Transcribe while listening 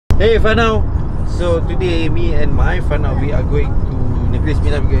Hey whanau. So today me and my whanau, we are going to Negeri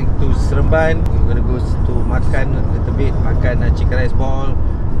Sembilan. We're going to Seremban. We're going to go to makan a little bit, makan chicken rice ball.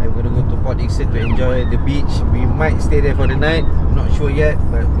 And we're going to go to Port Dickson to enjoy the beach. We might stay there for the night, not sure yet,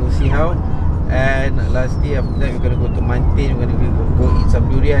 but we'll see how. And lastly, after that, we're going to go to Mantin. We're going to go eat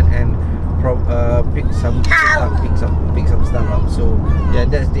some durian and pick some stuff up. So yeah,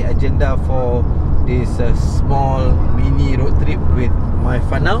 that's the agenda for this small mini road trip with my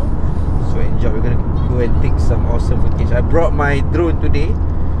whanau. So enjoy. We're gonna go and take some awesome footage. I brought my drone today.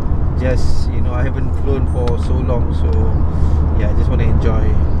 Just, you know, I haven't flown for so long, so yeah, I just want to enjoy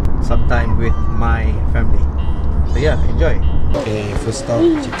some time with my family. So yeah, enjoy. Okay, first stop,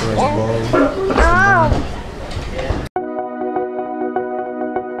 chicken rice ball.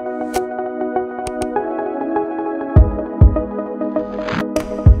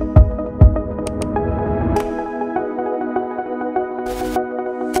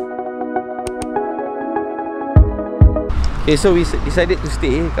 Okay, so we decided to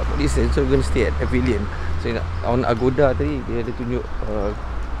stay kat Port Dickson. So we're going to stay at Pavilion. So on Agoda tadi, dia ada tunjuk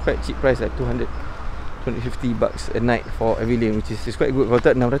quite cheap price, like 250 bucks a night for Pavilion, which is quite good. Kalau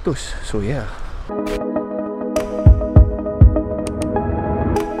tak 600. So yeah.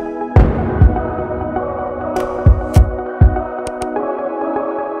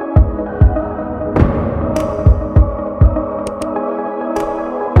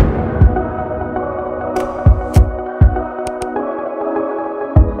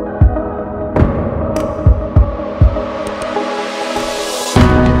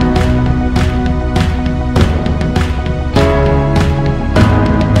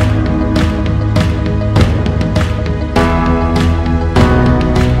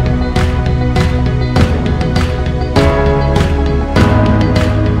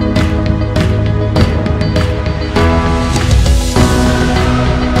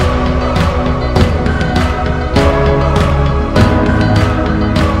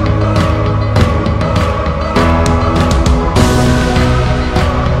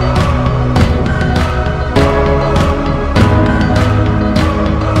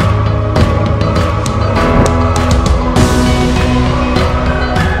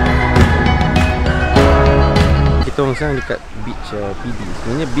 Sekarang dekat beach PD.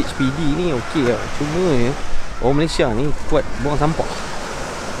 Sebenarnya beach PD ni okey lah. Cuma orang Malaysia ni kuat buang sampah.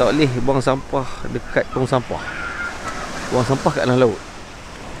 Tak boleh buang sampah dekat tong sampah. Buang sampah kat dalam laut.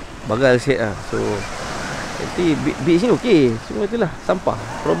 Bagal sikit lah. So nanti beach ni okey. Cuma itulah sampah.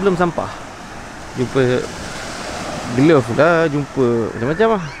 Problem sampah. Jumpa glove lah, jumpa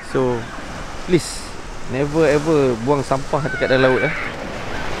macam-macam lah. So please never ever buang sampah dekat dalam laut lah.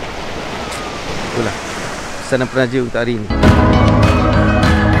 Itulah pesanan penaja untuk hari ini.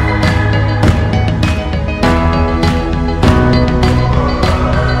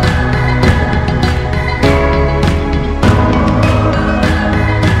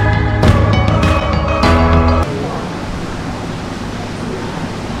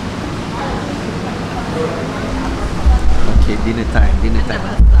 Okay, dinner time.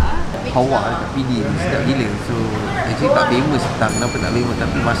 Hawa dekat PD ni sedap gila. So actually tak famous tak kenapa tak famous,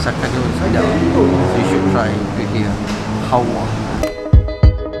 tapi masakan tu sedap. So you should try it here. Hawa.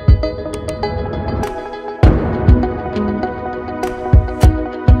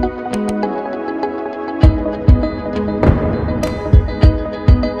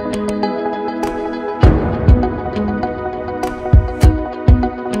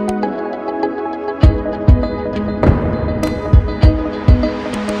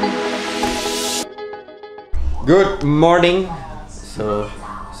 Good morning. So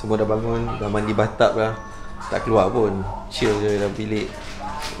semua dah bangun, dah mandi bathtub lah. Tak keluar pun, chill je dalam bilik.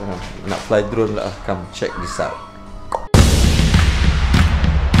 Nak fly drone lah. Come check this out.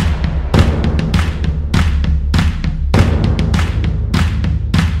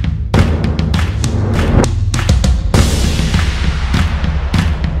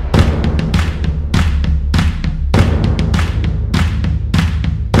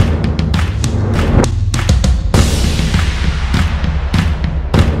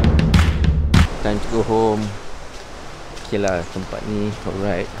 Time to go home. Okay lah, tempat ni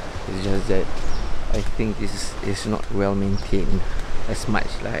alright. It's just that I think this is not well maintained as much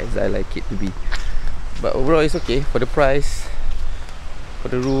lah as I like it to be. But overall it's okay for the price,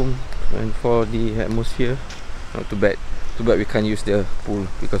 for the room, and for the atmosphere. Not too bad. Too bad we can't use the pool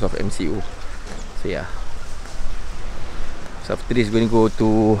because of MCO. So yeah. So after this going to go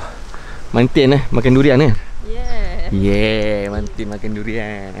to Mantin makan durian Yeah, Mantin makan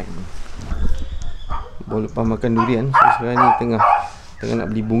durian. Baru lepas makan durian, so sekarang ni tengah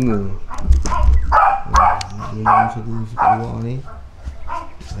nak beli bunga. Bunga satu kat luar ni.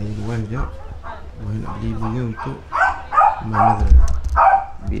 Saya Luan sekejap. Luan nak beli bunga untuk my mother.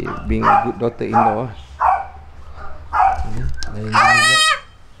 Being a good daughter-in-law. Lain bunga sekejap.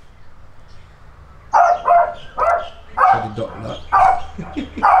 Ada dog pula.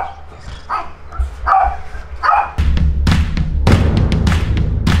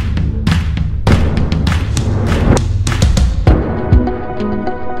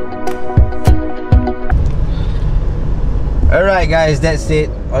 Alright guys, that's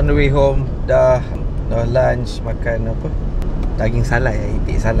it. On the way home, dah lunch, makan apa? Daging salai,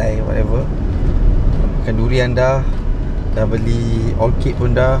 itik salai, whatever. Makan durian dah beli orchid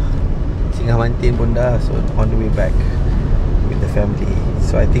pun dah, singgah mantin pun dah. So on the way back with the family.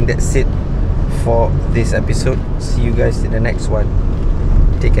 So I think that's it for this episode. See you guys in the next one.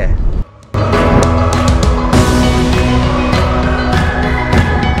 Take care.